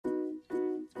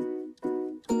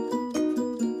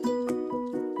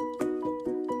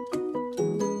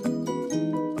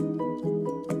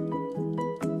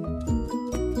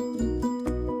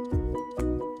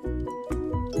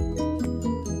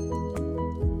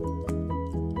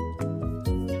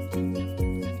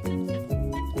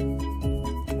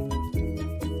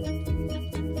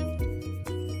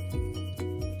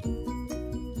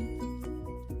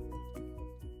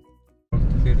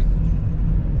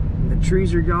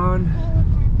trees are gone.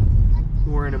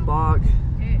 We're in a bog.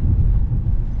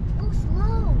 Go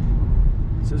slow.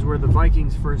 This is where the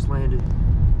Vikings first landed.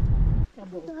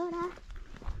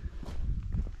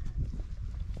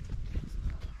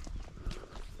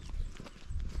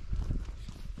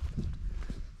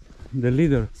 The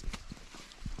leader.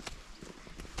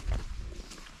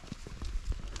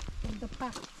 Of the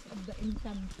pacts of the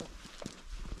encampment.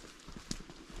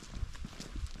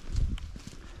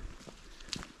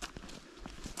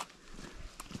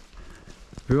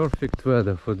 Perfect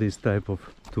weather for this type of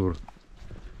tour.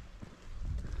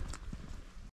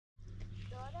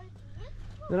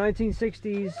 The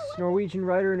 1960s, Norwegian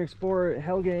writer and explorer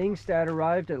Helge Ingstad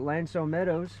arrived at aux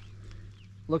Meadows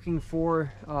looking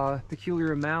for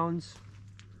peculiar mounds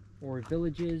or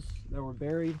villages that were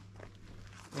buried,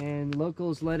 and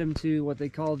locals led him to what they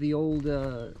call the old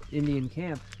Indian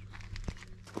camp,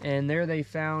 and there they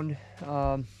found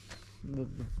the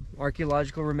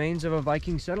archaeological remains of a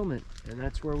Viking settlement, and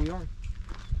that's where we are.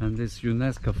 And this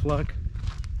UNESCO flag.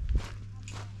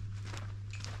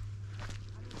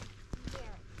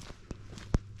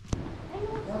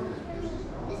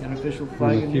 An official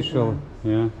flag. Unofficial,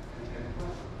 yeah.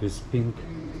 This pink.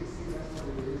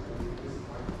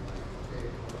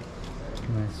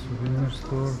 Nice souvenir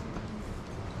store.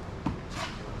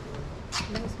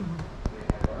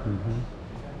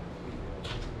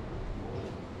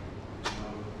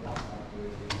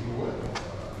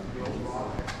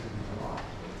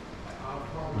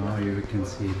 Oh, you can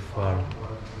see it far.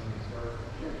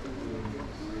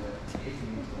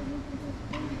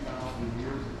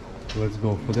 Let's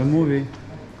go for the movie.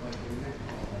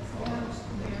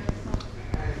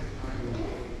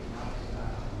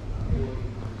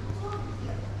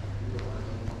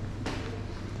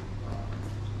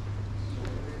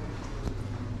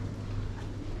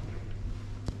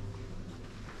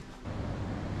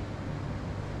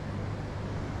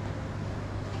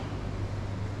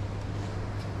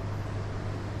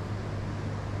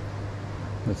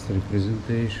 That's the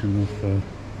representation of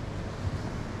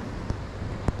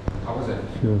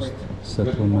first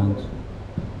settlement.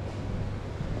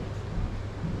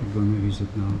 We're gonna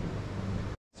visit now.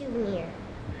 Souvenir.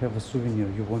 You have a souvenir.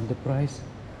 You want the price?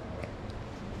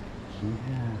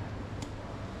 Yeah.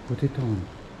 Put it on.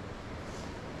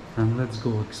 And let's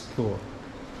go explore.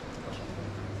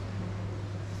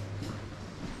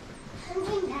 I'm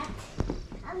doing that.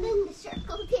 I'm doing the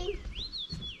circle thing.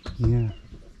 Yeah.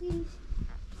 Excuse.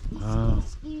 Wow.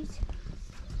 Excuse.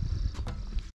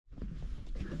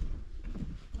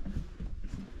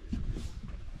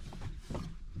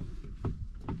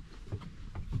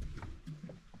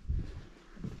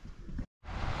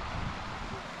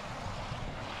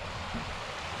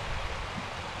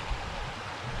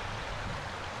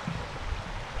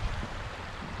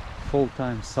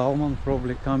 Full-time salmon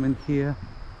probably coming here.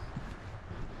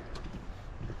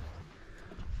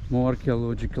 More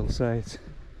archaeological sites.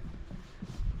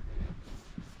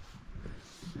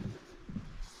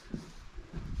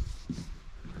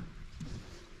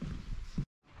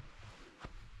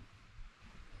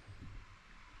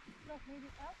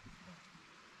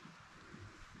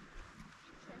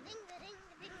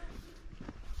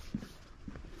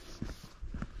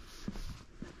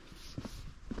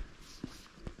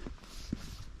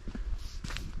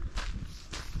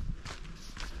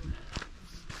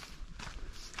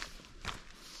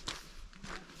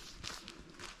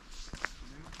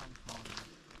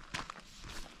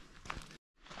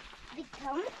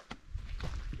 Come.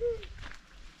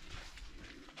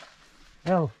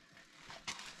 Hell.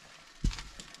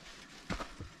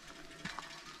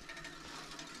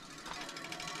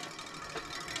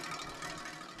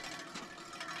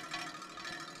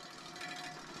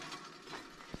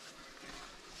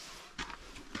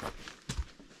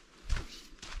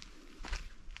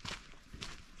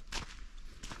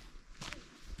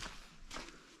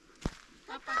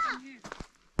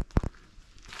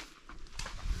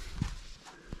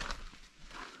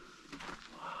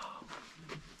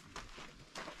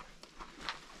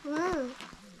 Wow.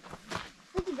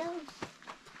 Look at those.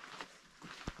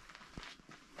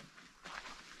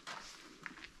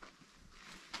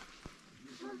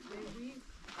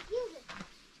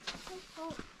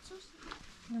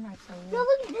 No,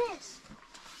 look at this.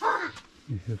 Ah.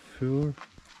 You have fur,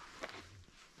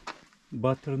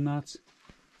 butternuts.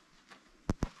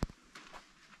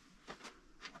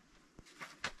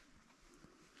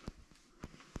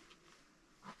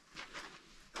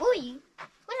 Oi,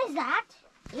 what is that?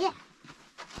 Yeah.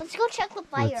 Let's go check the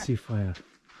fire. Let's see fire.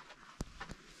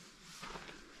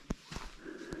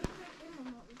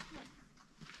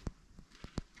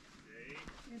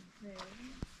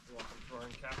 Welcome to our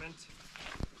encampment.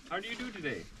 How do you do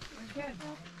today? Good.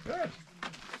 Good.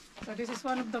 So this is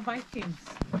one of the Vikings.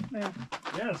 There.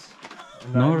 Yes.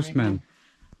 Norseman.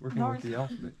 Working with the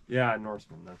alphabet. Yeah,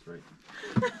 Norseman, that's right.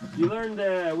 You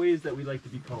learned ways that we like to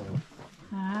be called.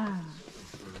 Ah.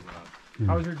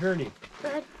 How was your journey?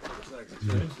 Good.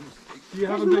 Good. Do you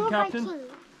have a good captain? Do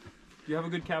you have a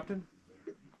good captain?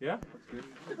 Yeah?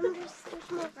 There's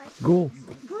more Vikings. Go.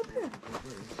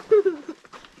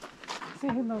 Say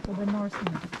hello to the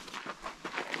Norseman.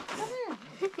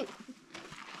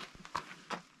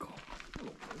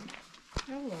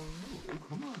 Hello.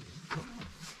 Come on.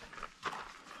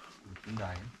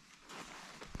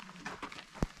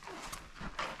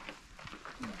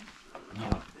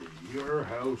 Now, is your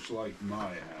house like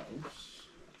my house?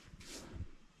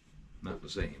 Not the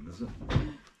same, is it?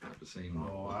 Not the same.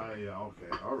 Oh, okay,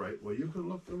 all right. Well, you can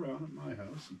look around at my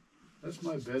house. And that's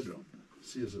my bedroom.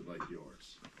 See, is it like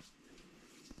yours?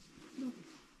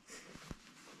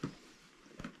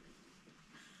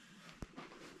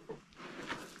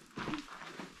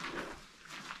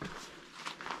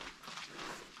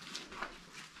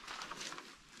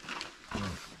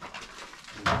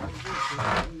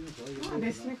 Oh,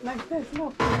 they sleep like this.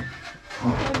 Look.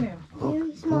 Tell him.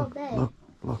 Very small bed.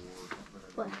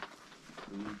 What?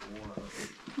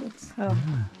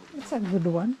 It's a good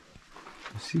one.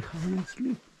 See how they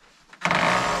sleep.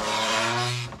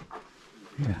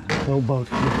 Yeah, how about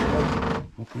here?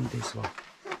 Open this one.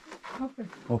 Open.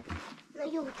 Open. No,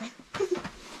 you open.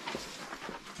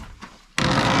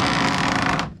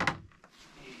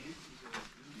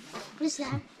 What's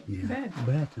that? Yeah. Bed.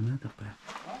 Bed, another bed.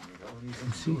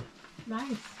 You see?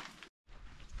 Nice.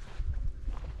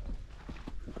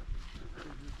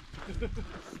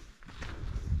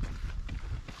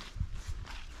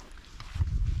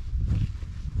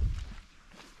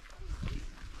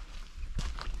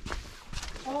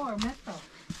 Or metal.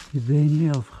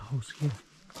 Daniel house here.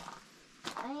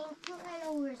 I think I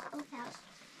know where's Oak House.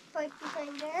 Right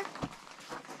behind there.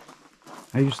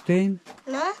 Are you staying?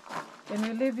 No? Can we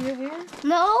leave you here?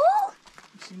 No?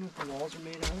 You seen what the walls are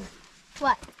made out of?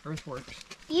 What? Earthworks.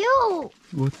 You!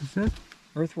 What is that?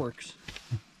 Earthworks.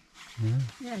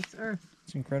 Yeah, it's earth.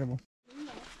 It's incredible.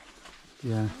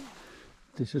 Yeah.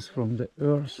 This is from the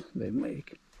earth they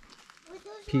make. But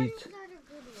those Peat. ones are the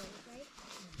good ones, right?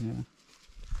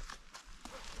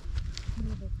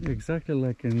 Yeah. Exactly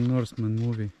like a Norseman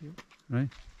movie, right?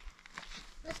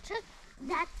 Let's check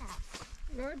that house.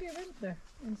 We already went there,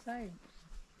 inside.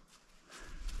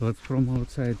 But from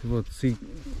outside, what see?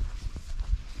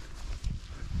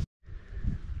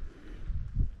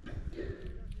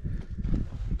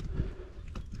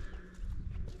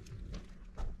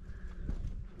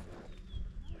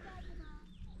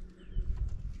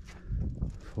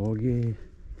 Foggy,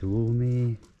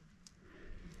 gloomy,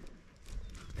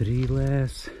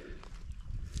 treeless.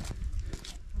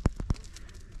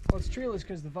 Well, it's treeless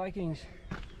because the Vikings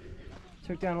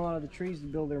took down a lot of the trees to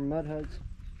build their mud huts.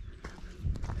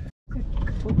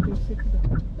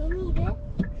 Don't need it.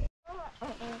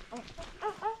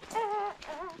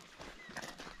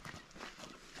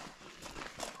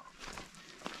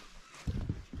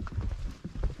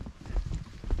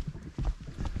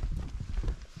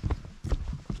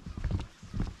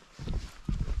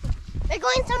 We're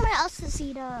going somewhere else to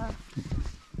see the...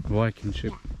 Viking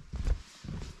ship.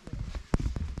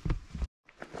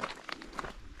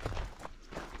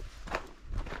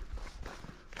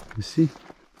 You see?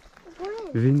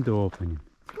 Good. Window opening.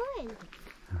 Good.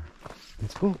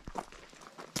 Let's go.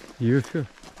 You sure?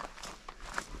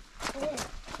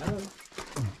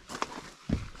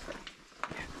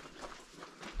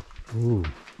 Ooh.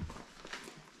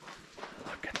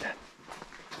 Look at that.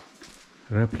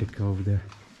 Replica of the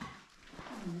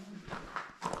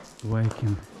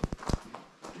Viking.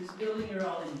 This building you're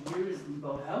all in here is the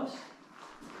boathouse,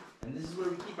 and this is where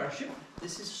we keep our ship.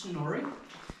 This is Snorri.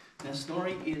 Now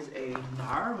Snorri is a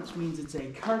nar, which means it's a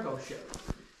cargo ship.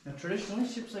 Now traditionally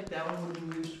ships like that one would have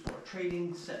been used for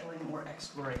trading, settling, or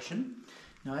exploration.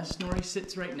 Now as Snorri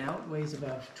sits right now, it weighs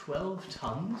about 12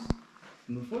 tons.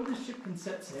 And before this ship can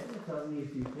set sail, it tells me a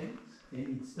few things. It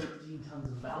needs 13 tons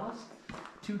of ballast,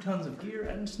 2 tons of gear,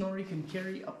 and Snorri can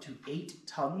carry up to 8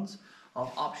 tons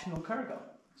of optional cargo.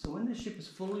 So when this ship is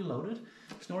fully loaded,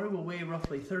 Snorri will weigh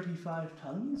roughly 35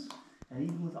 tons, and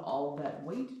even with all of that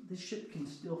weight, this ship can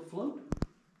still float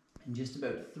in just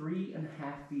about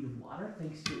 3.5 feet of water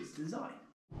thanks to its design.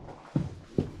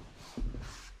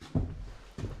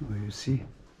 Oh, you see?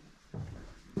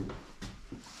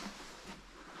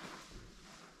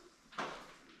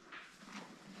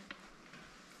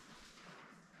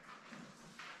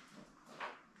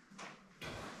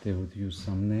 They would use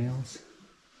some nails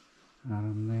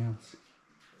nails.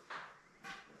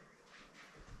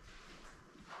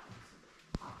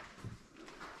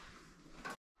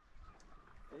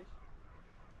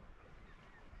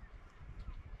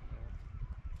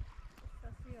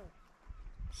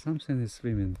 Something is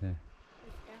swimming there.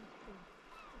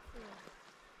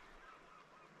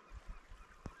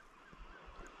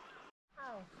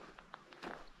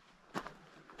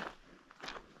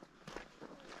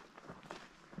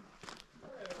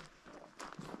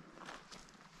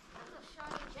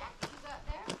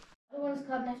 The one is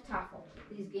called Neftaffel.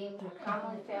 These games are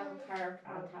commonly found carved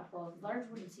on top of large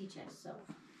wooden sea chests. So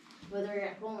whether you're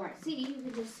at home or at sea, you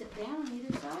can just sit down on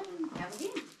either side and have a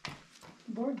game.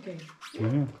 Board game.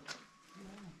 Yeah.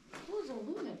 Who's a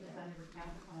lunatic? I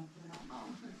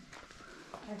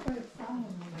heard it sound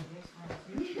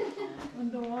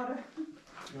underwater.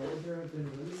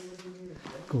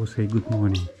 Go say good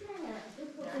morning.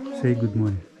 Say good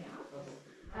morning.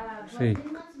 Say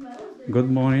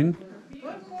good morning.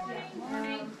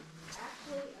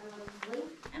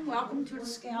 And welcome to the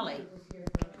Scally.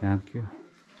 Thank you.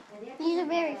 These are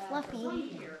very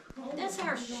fluffy. That's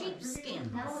our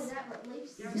sheepskin.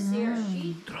 You see our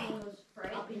sheep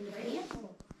up in the van?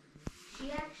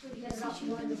 She actually does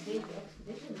one of the big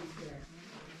expeditions here.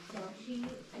 So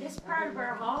And it's part of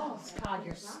our hall. It's called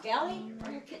your Scally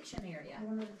or your kitchen area.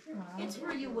 It's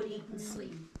where you would eat and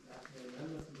sleep.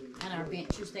 And our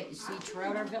benches that you see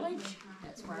throughout our village,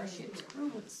 that's where our ship's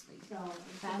crew would sleep.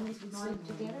 Families would sleep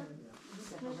together,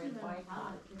 separated by a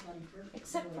cot.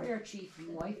 Except for your chief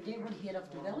and wife, they would head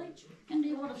up the village, and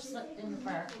they would have slept in the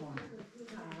far corner.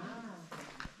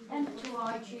 And the two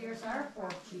high chairs are for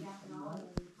chief and wife.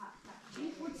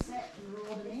 Chief would sit and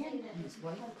roll the end, and his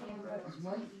wife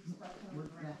would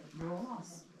roll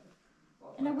us.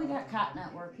 And then we got caught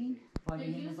not working. By the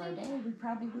end of our day, we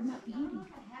probably would not be eating.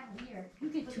 You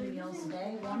get 2 meals a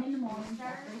day, one in the morning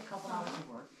after a couple hours of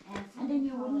work. And then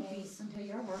you wouldn't feast until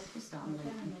your work was done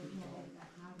late into the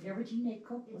day. Everything they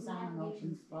cooked was on an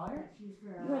open fire.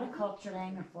 You had a cultured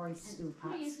hanger for a stew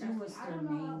pot. Stew was their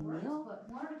main meal.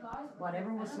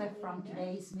 Whatever was left from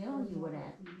today's meal, you would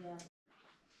add.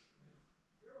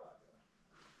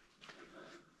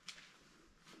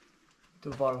 The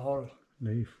Valhall.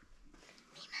 Leave.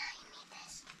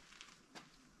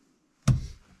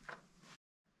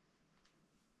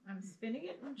 I'm spinning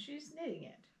it and she's knitting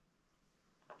it.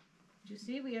 You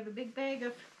see, we have a big bag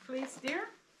of fleece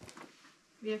there.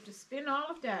 We have to spin all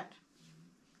of that.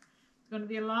 It's going to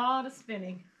be a lot of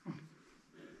spinning.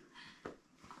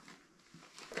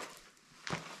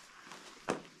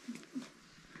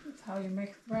 That's how you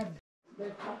make thread.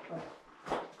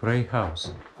 Pray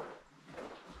house.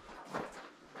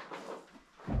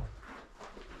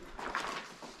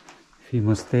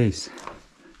 Famous days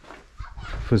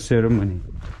for ceremony.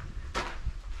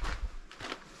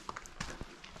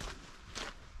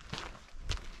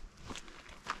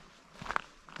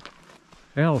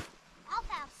 Elf.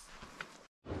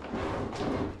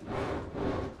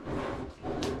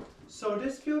 So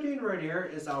this building right here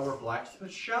is our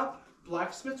blacksmith shop.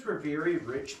 Blacksmiths were very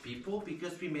rich people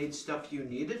because we made stuff you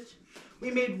needed. We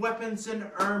made weapons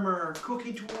and armor,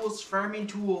 cooking tools, farming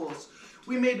tools.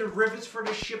 We made the rivets for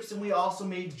the ships, and we also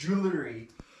made jewelry.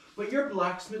 But your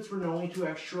blacksmiths were known to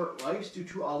have short lives due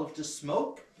to all of the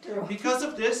smoke. Because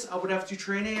of this, I would have to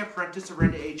train an apprentice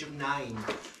around the age of 9.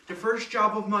 The first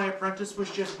job of my apprentice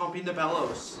was just pumping the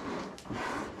bellows.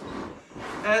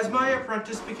 As my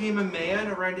apprentice became a man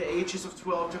around the ages of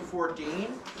 12 to 14,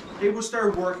 they would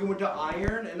start working with the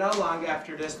iron, and not long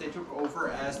after this, they took over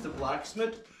as the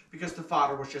blacksmith because the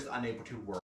father was just unable to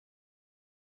work.